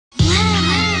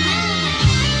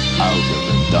Out of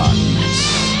the darkness,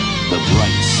 the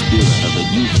bright spirit of a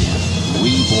new kin,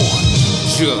 reborn.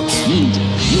 Juxx. Ninja,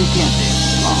 you can't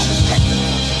protect.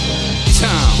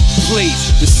 Time,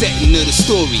 place, the setting of the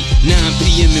story. 9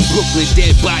 p.m. in Brooklyn,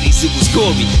 dead bodies, it was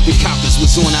gory. The coppers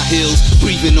was on our heels,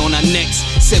 breathing on our necks.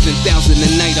 7,000 a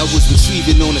night, I was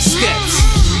retrieving on the steps.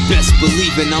 Best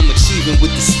believing I'm achieving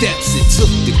with the steps it took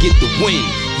to get the win.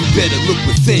 You better look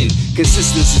within,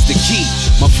 consistency is the key.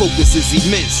 My focus is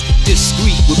immense,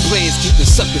 discreet with plans keeping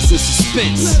suckers in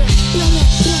suspense.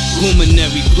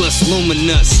 Luminary plus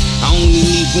luminous, I only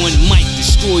need one mic,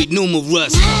 destroyed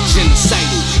numerous.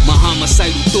 Genocidal, my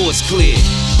homicidal thoughts clear.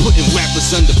 Putting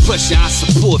rappers under pressure, I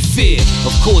support fear.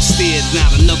 Of course there's not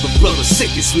another brother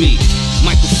sick as me.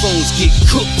 Microphones get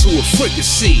cooked to a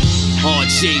fricassee.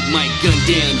 RJ might gun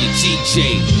down your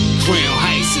GJ. Crown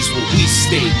Heights is where we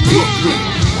stay, Brooklyn.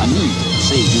 A ninja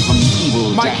saved you from the evil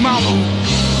Mike Mountain.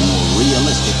 More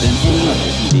realistic than any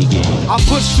other TV game. I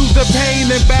push through the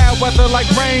pain and bad weather like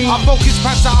rain. I focus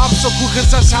past the obstacle cause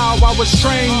that's how I was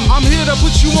trained. I'm here to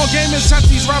put you on game and set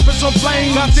these rappers on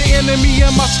flame. Got the enemy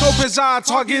in my scope as I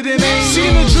target and aim.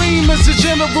 SeenDaDream is the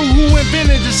general who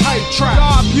invented this hype track.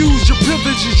 God abused your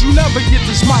privileges, you never get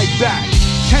this mic back.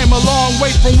 Came a long way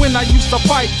from when I used to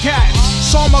fight cats.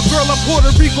 Saw my girl in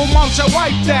Puerto Rico, mom said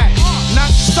wipe that. Now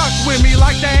she stuck with me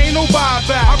like there ain't no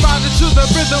buyback. I ride it to the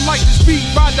rhythm like this beat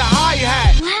ride the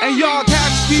hi-hat. And y'all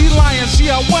cats be lying,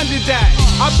 see I wondered that.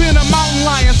 I've been a mountain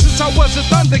lion since I was a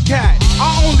thundercat.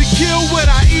 I only kill what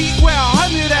I eat, where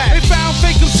 100 at. They found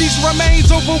fake MC's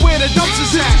remains over where the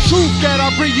dumpsters at. The truth that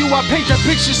I bring you, I paint the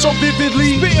picture so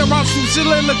vividly. Spitting rhymes through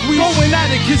soliloquy, going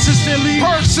at it consistently.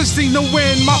 Persisting to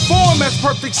win, my form has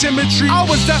perfect symmetry. I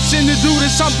was destined to do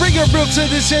this, I'm bringing real to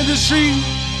this industry.